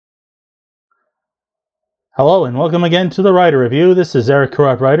Hello and welcome again to the Writer Review. This is Eric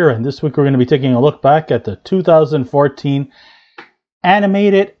Gerard Writer, and this week we're going to be taking a look back at the 2014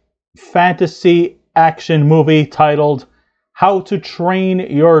 animated fantasy action movie titled How to Train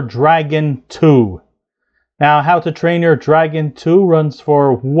Your Dragon 2. Now, How to Train Your Dragon 2 runs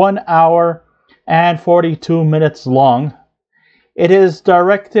for 1 hour and 42 minutes long. It is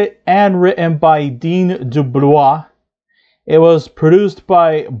directed and written by Dean Dublois. It was produced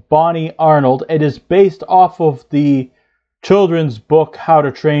by Bonnie Arnold. It is based off of the children's book How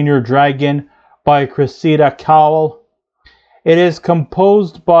to Train Your Dragon by Cressida Cowell. It is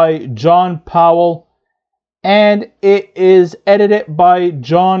composed by John Powell, and it is edited by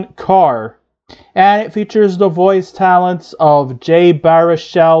John Carr. And it features the voice talents of Jay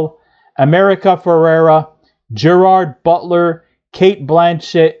Baruchel, America Ferrera, Gerard Butler, Cate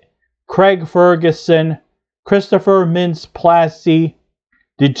Blanchett, Craig Ferguson, Christopher Mintz-Plasse,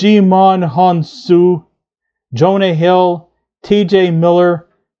 Djimon Hounsou, Johah Hill, TJ Miller,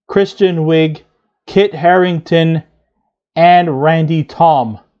 Kristen Wiig, Kit Harington, and Randy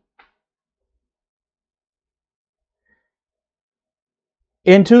Thom.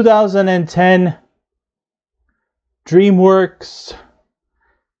 In 2010, DreamWorks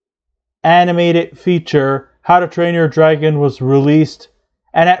animated feature How to Train Your Dragon was released,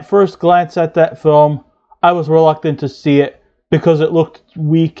 and at first glance at that film, I was reluctant to see it because it looked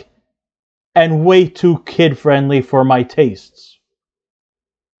weak and way too kid-friendly for my tastes.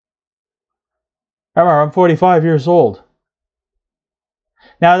 Remember, I'm 45 years old.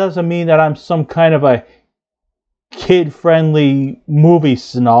 Now, that doesn't mean that I'm some kind of a kid-friendly movie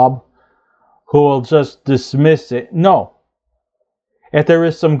snob who will just dismiss it. No. If there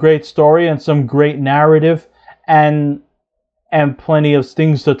is some great story and some great narrative and plenty of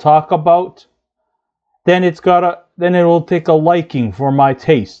things to talk about, then it will take a liking for my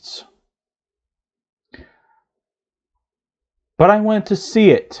tastes. But I went to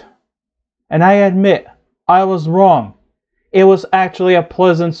see it, and I admit I was wrong. It was actually a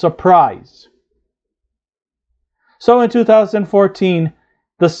pleasant surprise. So in 2014,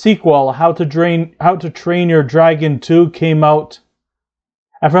 the sequel, How to Train Your Dragon 2, came out,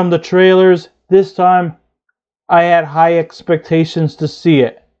 and from the trailers, this time I had high expectations to see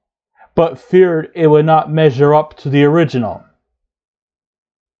it, but feared it would not measure up to the original.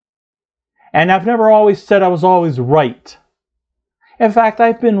 And I've never always said I was always right. In fact,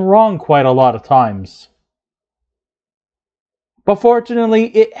 I've been wrong quite a lot of times. But fortunately,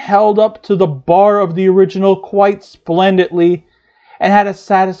 it held up to the bar of the original quite splendidly and had a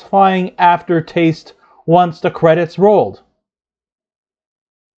satisfying aftertaste once the credits rolled.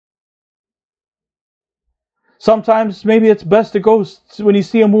 Sometimes maybe it's best to go, when you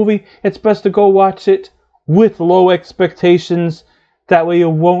see a movie, it's best to go watch it with low expectations. That way you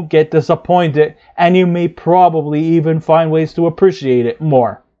won't get disappointed, and you may probably even find ways to appreciate it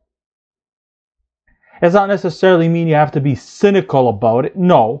more. It does not necessarily mean you have to be cynical about it,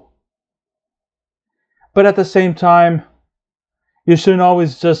 no. But at the same time, you shouldn't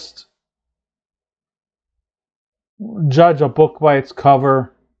always just judge a book by its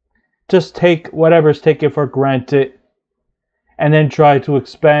cover. Just take whatever's taken for granted and then try to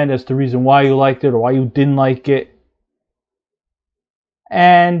expand as to the reason why you liked it or why you didn't like it.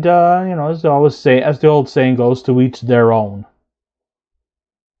 And, as the old saying goes, to each their own.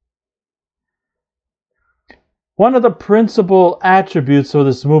 One of the principal attributes of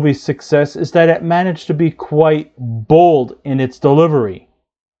this movie's success is that it managed to be quite bold in its delivery,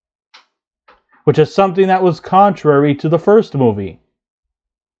 which is something that was contrary to the first movie.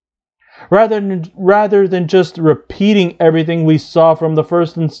 Rather than just repeating everything we saw from the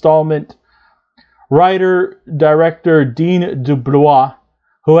first installment, writer-director Dean Dublois,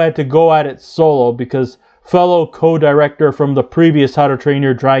 who had to go at it solo because fellow co-director from the previous How to Train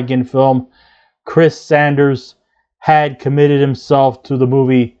Your Dragon film, Chris Sanders, had committed himself to the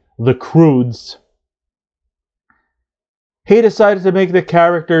movie The Croods. He decided to make the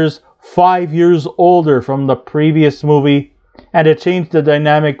characters 5 years older from the previous movie and to change the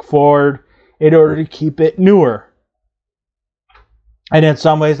dynamic forward in order to keep it newer. And in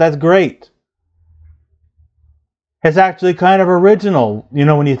some ways, that's great. It's actually kind of original,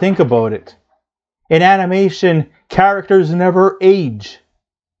 when you think about it. In animation, characters never age.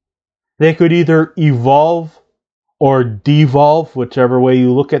 They could either evolve or devolve, whichever way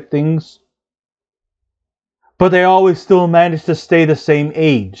you look at things. But they always still manage to stay the same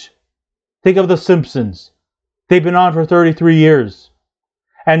age. Think of The Simpsons. They've been on for 33 years.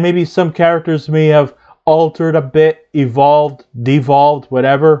 And maybe some characters may have altered a bit, evolved, devolved,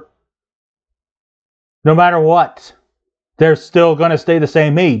 whatever. No matter what, they're still going to stay the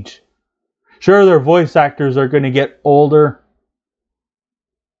same age. Sure, their voice actors are going to get older,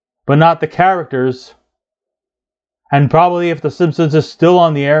 but not the characters. And probably if The Simpsons is still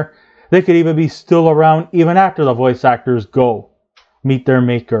on the air, they could even be still around even after the voice actors go meet their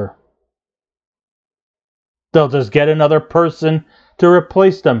maker. They'll just get another person to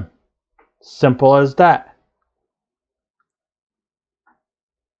replace them. Simple as that.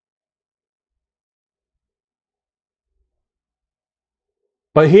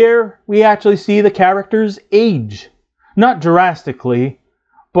 But here we actually see the characters age. Not drastically,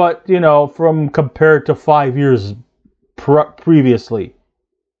 but, you know, from compared to 5 years previously.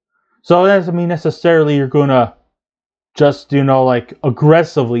 So that doesn't mean necessarily you're going to just, you know, like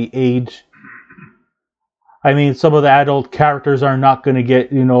aggressively age. I mean, some of the adult characters are not going to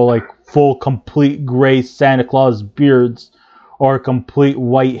get, you know, like full, complete gray Santa Claus beards or complete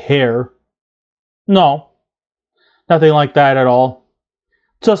white hair. No, nothing like that at all.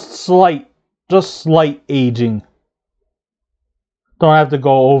 Just slight aging. Don't have to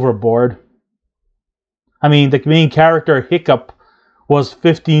go overboard. I mean, the main character, Hiccup, was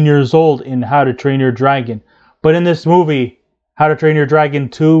 15 years old in How to Train Your Dragon. But in this movie, How to Train Your Dragon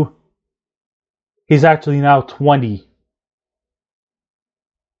 2, he's actually now 20.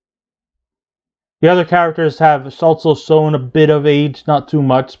 The other characters have also shown a bit of age, not too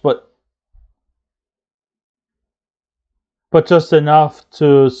much, but just enough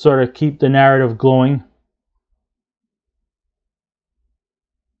to sort of keep the narrative going.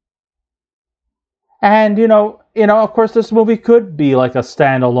 And, you know, of course this movie could be like a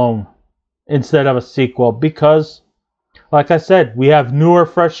standalone instead of a sequel because, like I said, we have newer,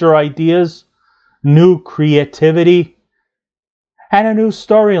 fresher ideas, new creativity, and a new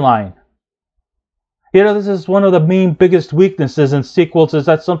storyline. You know, this is one of the main biggest weaknesses in sequels is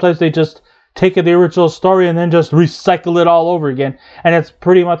that sometimes they just take the original story and then just recycle it all over again. And it's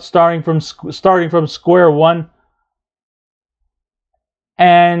pretty much starting from square one.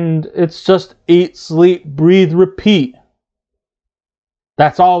 And it's just eat, sleep, breathe, repeat.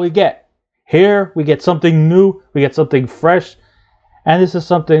 That's all we get. Here, we get something new, we get something fresh, and this is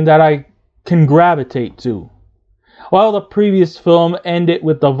something that I can gravitate to. While the previous film ended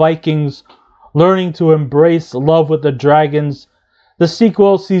with the Vikings learning to embrace love with the dragons, the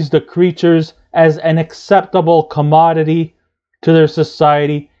sequel sees the creatures as an acceptable commodity to their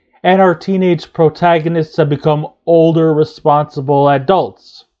society, and our teenage protagonists have become older, responsible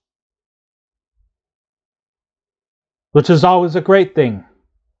adults. Which is always a great thing,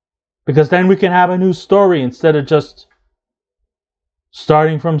 because then we can have a new story instead of just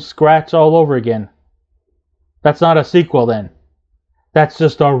starting from scratch all over again. That's not a sequel then. That's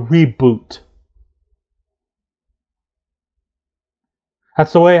just a reboot.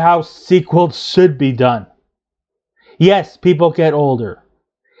 That's the way how sequels should be done. Yes, people get older.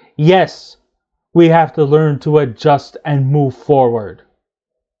 Yes, we have to learn to adjust and move forward.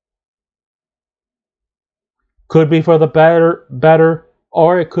 Could be for the better,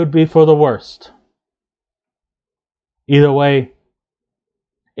 or it could be for the worst. Either way,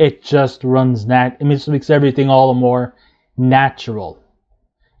 it just runs it just makes everything all the more natural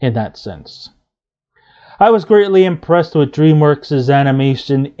in that sense. I was greatly impressed with DreamWorks'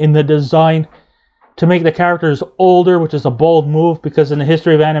 animation in the design to make the characters older, which is a bold move because in the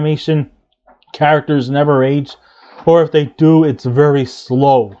history of animation, characters never age, or if they do, it's very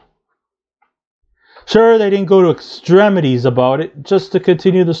slow. Sure, they didn't go to extremities about it, just to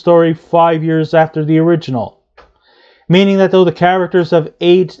continue the story 5 years after the original. Meaning that though the characters have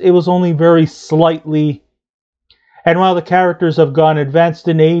aged, it was only very slightly. And while the characters have gone advanced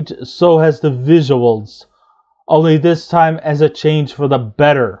in age, so has the visuals. Only this time as a change for the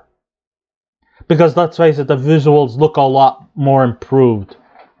better. Because let's face it, the visuals look a lot more improved.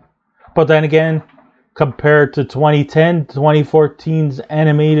 But then again, compared to 2010, 2014's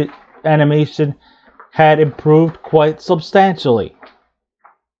animation had improved quite substantially.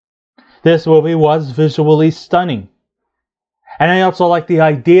 This movie was visually stunning. And I also like the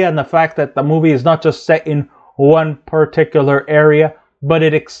idea and the fact that the movie is not just set in one particular area, but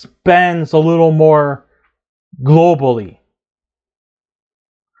it expands a little more globally.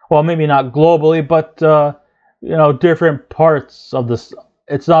 Well, maybe not globally, but, you know, different parts of this.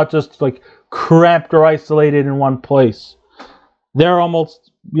 It's not just like cramped or isolated in one place. They're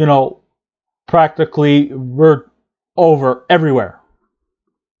almost, you know, practically over everywhere.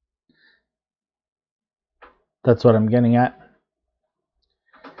 That's what I'm getting at.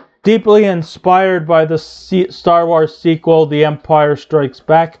 Deeply inspired by the Star Wars sequel, The Empire Strikes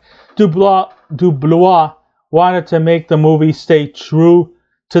Back, Dublois wanted to make the movie stay true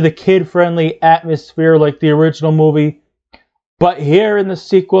to the kid-friendly atmosphere like the original movie, But here in the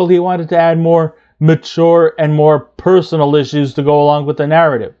sequel, he wanted to add more mature and more personal issues to go along with the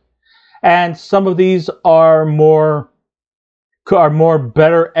narrative. And some of these are more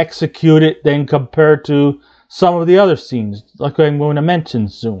better executed than compared to some of the other scenes, like I'm going to mention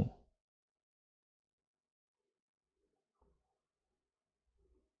soon.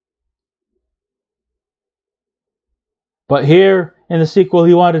 But here in the sequel,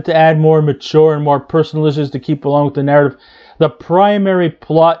 he wanted to add more mature and more personal issues to keep along with the narrative. The primary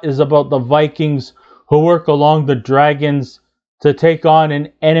plot is about the Vikings who work along the dragons to take on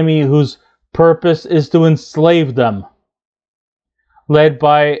an enemy whose purpose is to enslave them, led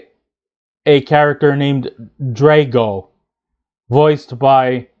by a character named Drago, voiced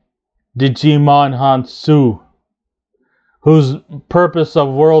by Djimon Hounsou, whose purpose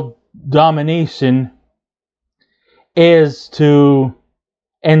of world domination is to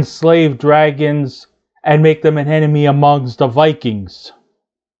enslave dragons and make them an enemy amongst the Vikings.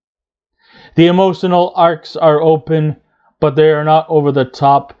 The emotional arcs are open, but they are not over the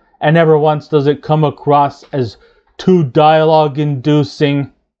top, and never once does it come across as too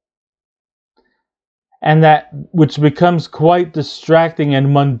dialogue-inducing, and that which becomes quite distracting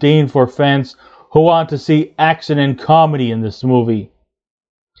and mundane for fans who want to see action and comedy in this movie.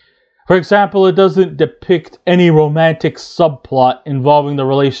 For example, it doesn't depict any romantic subplot involving the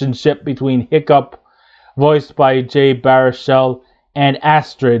relationship between Hiccup, voiced by Jay Baruchel, and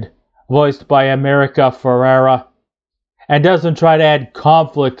Astrid, voiced by America Ferrera, and doesn't try to add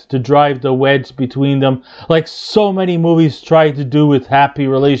conflict to drive the wedge between them like so many movies try to do with happy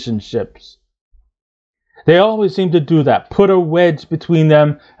relationships. They always seem to do that, put a wedge between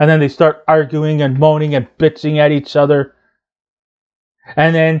them, and then they start arguing and moaning and bitching at each other.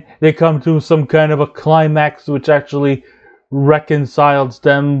 And then they come to some kind of a climax which actually reconciles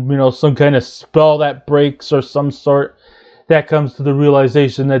them, some kind of spell that breaks or some sort that comes to the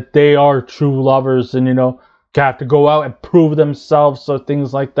realization that they are true lovers and, have to go out and prove themselves or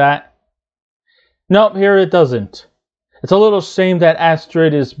things like that. Nope, here it doesn't. It's a little shame that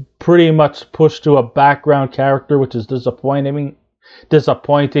Astrid is pretty much pushed to a background character, which is disappointing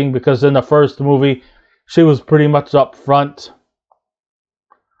because in the first movie, she was pretty much up front.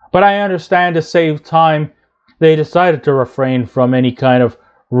 But I understand to save time, they decided to refrain from any kind of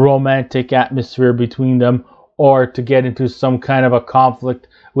romantic atmosphere between them or to get into some kind of a conflict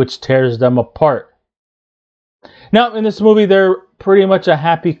which tears them apart. Now, in this movie, they're pretty much a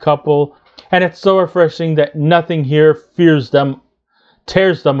happy couple, and it's so refreshing that nothing here tears them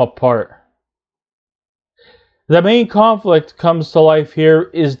apart. The main conflict comes to life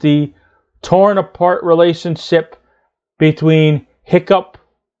here is the torn apart relationship between Hiccup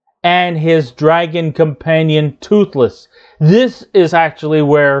and his dragon companion Toothless. This is actually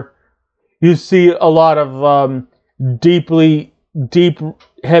where you see a lot of deep,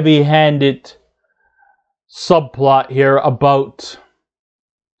 heavy-handed subplot here about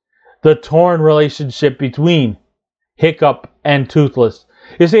the torn relationship between Hiccup and Toothless.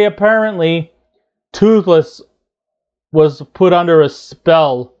 You see, apparently, Toothless was put under a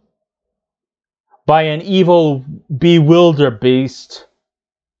spell by an evil Bewilder Beast,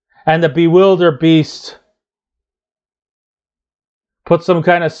 and the Bewilder Beast put some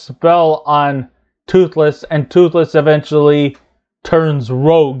kind of spell on Toothless, and Toothless eventually turns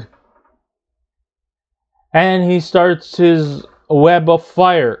rogue. And he starts his web of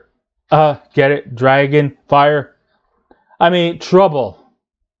fire. Get it? Dragon, fire. Trouble.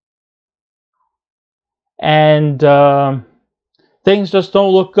 And things just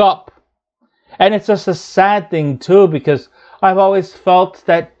don't look up. And it's just a sad thing too, because I've always felt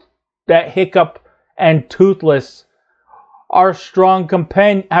that Hiccup and Toothless are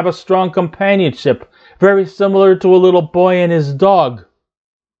have a strong companionship, very similar to a little boy and his dog.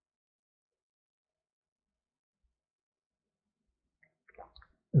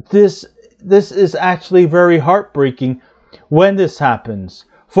 This is actually very heartbreaking when this happens.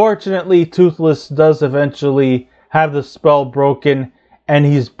 Fortunately, Toothless does eventually have the spell broken, and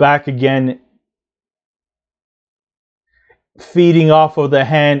he's back again, feeding off of the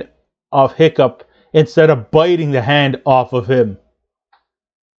hand of Hiccup instead of biting the hand off of him.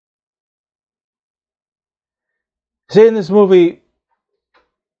 See, in this movie,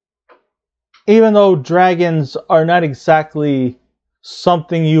 even though dragons are not exactly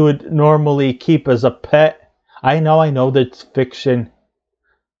something you would normally keep as a pet, I know that's fiction.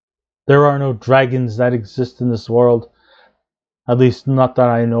 There are no dragons that exist in this world. At least not that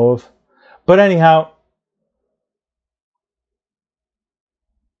I know of. But anyhow,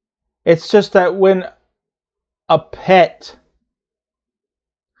 it's just that when a pet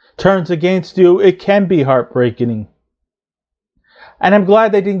turns against you, it can be heartbreaking. And I'm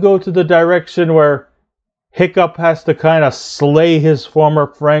glad they didn't go to the direction where Hiccup has to kind of slay his former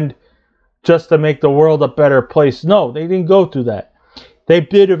friend just to make the world a better place. No, they didn't go through that. They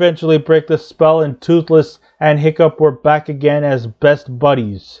did eventually break the spell, and Toothless and Hiccup were back again as best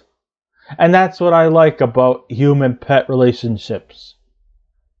buddies. And that's what I like about human-pet relationships.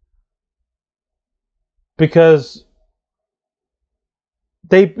 Because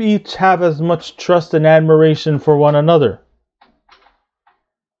they each have as much trust and admiration for one another.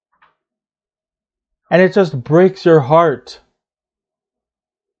 And it just breaks your heart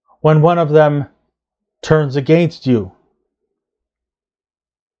when one of them turns against you.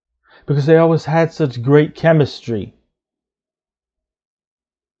 Because they always had such great chemistry.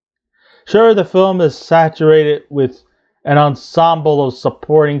 Sure, the film is saturated with an ensemble of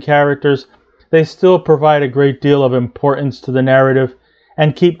supporting characters. They still provide a great deal of importance to the narrative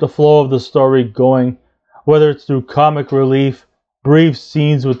and keep the flow of the story going, whether it's through comic relief, brief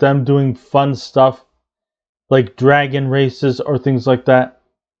scenes with them doing fun stuff, like dragon races or things like that.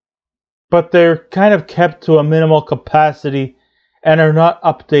 But they're kind of kept to a minimal capacity and are not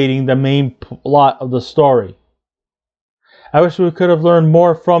updating the main plot of the story. I wish we could have learned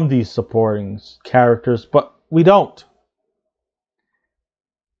more from these supporting characters, but we don't.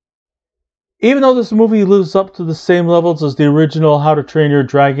 Even though this movie lives up to the same levels as the original How to Train Your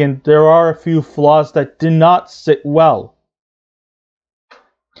Dragon, there are a few flaws that did not sit well.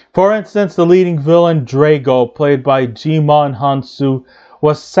 For instance, the leading villain, Drago, played by Djimon Hounsou,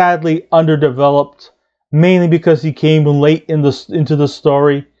 was sadly underdeveloped, mainly because he came late into the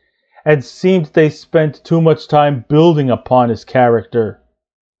story, and seemed they spent too much time building upon his character.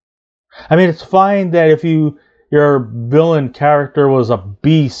 I mean, it's fine that if your villain character was a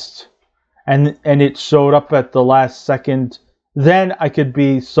beast, and it showed up at the last second, then I could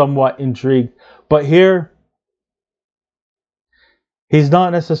be somewhat intrigued. But here, he's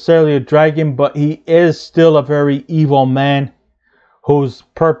not necessarily a dragon, but he is still a very evil man whose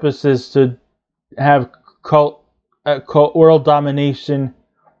purpose is to have world domination.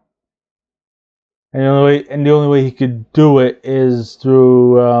 And the only way he could do it is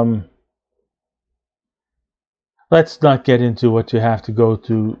through, let's not get into what you have to go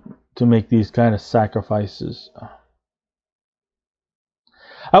to make these kind of sacrifices.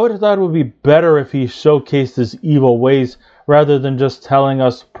 I would have thought it would be better if he showcased his evil ways rather than just telling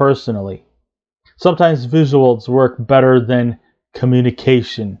us personally. Sometimes visuals work better than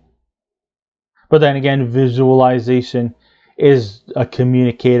communication. But then again, visualization is a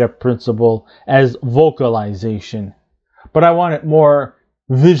communicative principle as vocalization. But I wanted more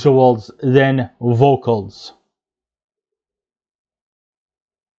visuals than vocals.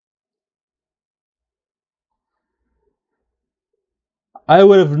 I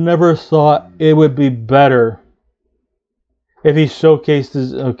would have never thought it would be better if he showcased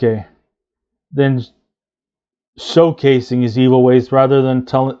his showcasing his evil ways rather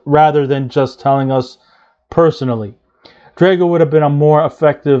than just telling us personally. Drago would have been a more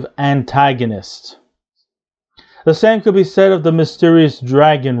effective antagonist. The same could be said of the mysterious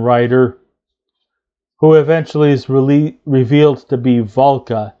dragon rider, who eventually is revealed to be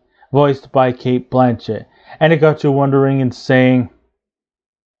Volca, voiced by Cate Blanchett, and it got you wondering and saying,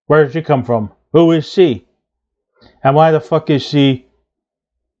 where did she come from? Who is she? And why the fuck is she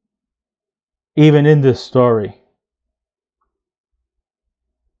even in this story?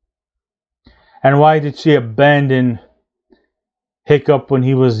 And why did she abandon Hiccup when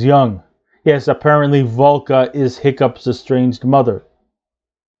he was young? Yes, apparently Volca is Hiccup's estranged mother.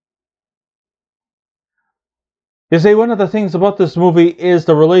 You see, one of the things about this movie is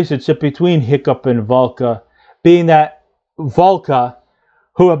the relationship between Hiccup and Volca, being that Volca,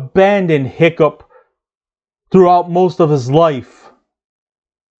 who abandoned Hiccup throughout most of his life,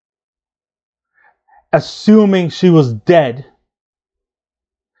 assuming she was dead,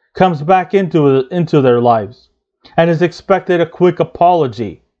 comes back into their lives and is expected a quick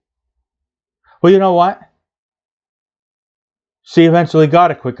apology. Well, you know what? She eventually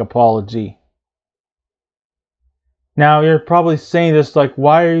got a quick apology. Now, you're probably saying this like,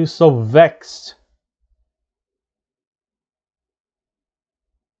 why are you so vexed?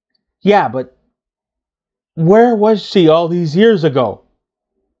 Yeah, but where was she all these years ago?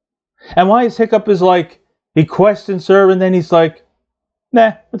 And why is Hiccup is like, he questions her and then he's like,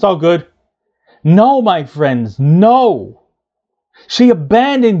 nah, it's all good. No, my friends, no. She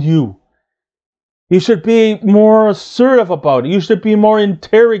abandoned you. You should be more assertive about it. You should be more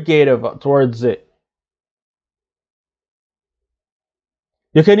interrogative towards it.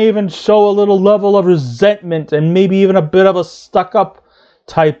 You can even show a little level of resentment and maybe even a bit of a stuck-up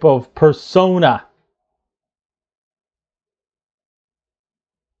type of persona.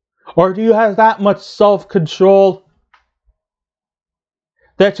 Or do you have that much self-control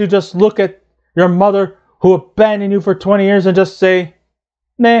that you just look at your mother who abandoned you for 20 years and just say,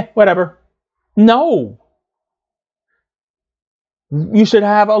 nah, whatever? No. You should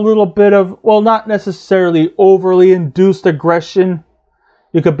have a little bit of, well, not necessarily overly induced aggression.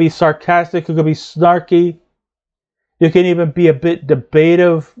 You could be sarcastic, you could be snarky. You can even be a bit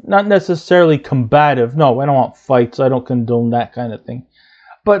debative, not necessarily combative. No, I don't want fights. I don't condone that kind of thing.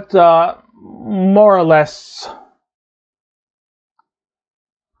 But more or less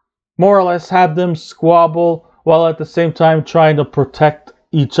have them squabble while at the same time trying to protect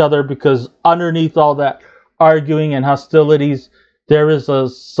each other, because underneath all that arguing and hostilities, there is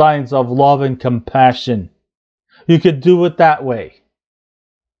signs of love and compassion. You could do it that way.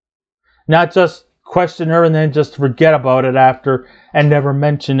 Not just question her and then just forget about it after and never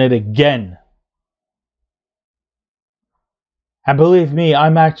mention it again. And believe me,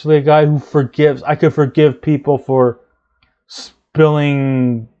 I'm actually a guy who forgives. I could forgive people for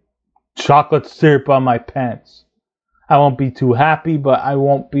spilling chocolate syrup on my pants. I won't be too happy, but I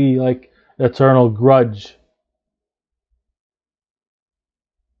won't be like eternal grudge.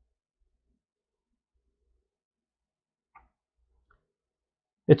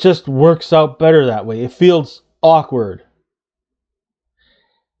 It just works out better that way. It feels awkward.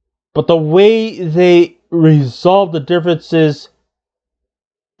 But the way they resolve the differences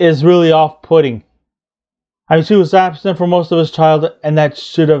is really off-putting. I mean, she was absent for most of his childhood, and that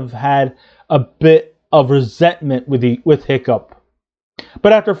should have had a bit of resentment with Hiccup.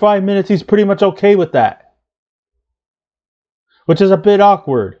 But after 5 minutes, he's pretty much okay with that. Which is a bit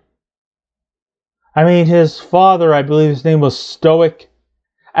awkward. I mean, his father, I believe his name was Stoic.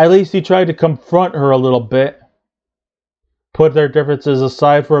 At least he tried to confront her a little bit. Put their differences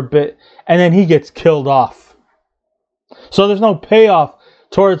aside for a bit. And then he gets killed off. So there's no payoff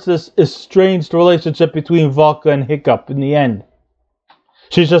towards this estranged relationship between Valka and Hiccup in the end.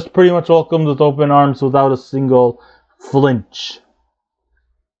 She's just pretty much welcomed with open arms without a single flinch.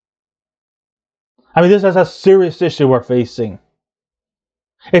 I mean, this is a serious issue we're facing.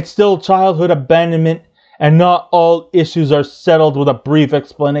 It's still childhood abandonment, and not all issues are settled with a brief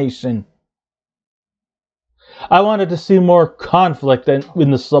explanation. I wanted to see more conflict in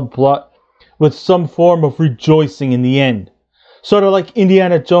the subplot, with some form of rejoicing in the end. Sort of like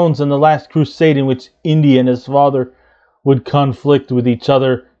Indiana Jones and the Last Crusade, in which Indy and his father would conflict with each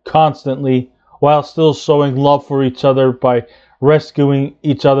other constantly, while still showing love for each other by rescuing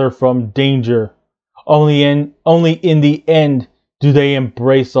each other from danger. Only in the end do they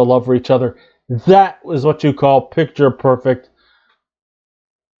embrace a love for each other. That was what you call picture-perfect,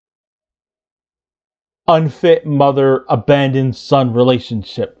 unfit mother, abandoned son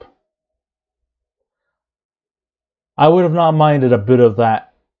relationship. I would have not minded a bit of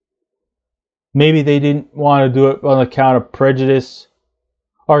that. Maybe they didn't want to do it on account of prejudice,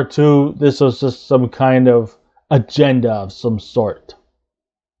 or two, this was just some kind of agenda of some sort.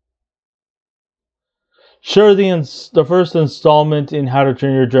 Sure, the first installment in How to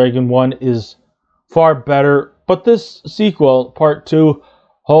Train Your Dragon 1 is far better, but this sequel, Part 2,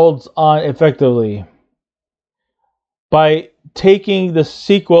 holds on effectively. By taking the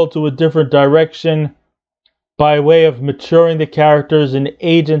sequel to a different direction, by way of maturing the characters in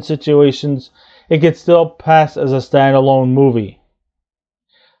age and situations, it can still pass as a standalone movie.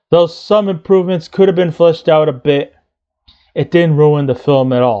 Though some improvements could have been fleshed out a bit, it didn't ruin the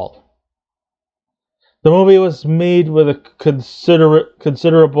film at all. The movie was made with a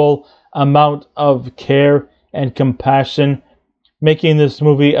considerable amount of care and compassion, making this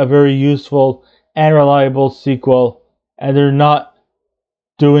movie a very useful and reliable sequel, and they're not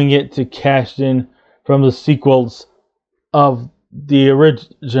doing it to cash in from the sequels of the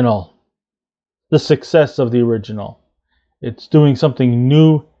original, the success of the original. It's doing something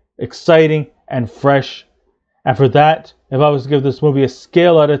new, exciting, and fresh. And for that, if I was to give this movie a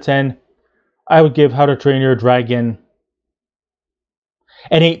scale out of 10, I would give How to Train Your Dragon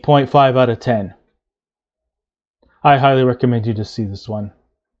an 8.5 out of 10. I highly recommend you to see this one.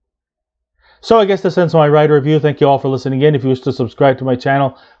 So I guess this ends my writer review. Thank you all for listening in. If you wish to subscribe to my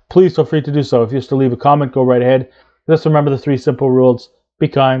channel, please feel free to do so. If you wish to leave a comment, go right ahead. Just remember the 3 simple rules. Be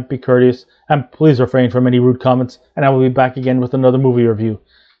kind, be courteous, and please refrain from any rude comments. And I will be back again with another movie review.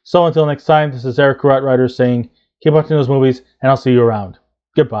 So until next time, this is Eric Karate Writer saying, keep watching those movies, and I'll see you around.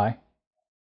 Goodbye.